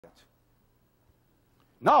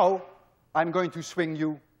Now, I'm going to swing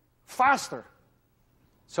you faster.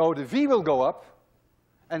 So the v will go up,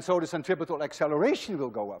 and so the centripetal acceleration will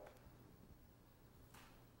go up.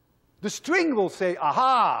 The string will say,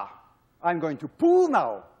 aha, I'm going to pull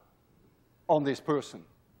now on this person.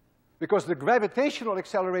 Because the gravitational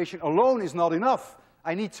acceleration alone is not enough.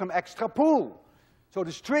 I need some extra pull. So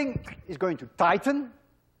the string is going to tighten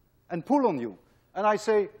and pull on you. And I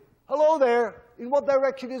say, hello there, in what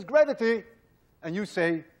direction is gravity? And you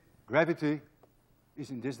say, gravity is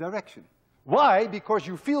in this direction. Why? Because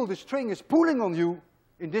you feel the string is pulling on you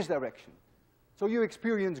in this direction. So you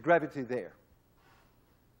experience gravity there.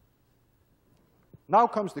 Now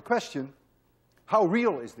comes the question, how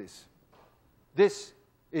real is this? This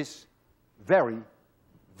is very,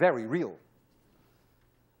 very real.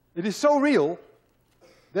 It is so real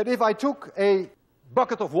that if I took a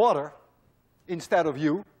bucket of water instead of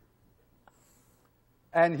you,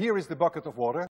 and here is the bucket of water,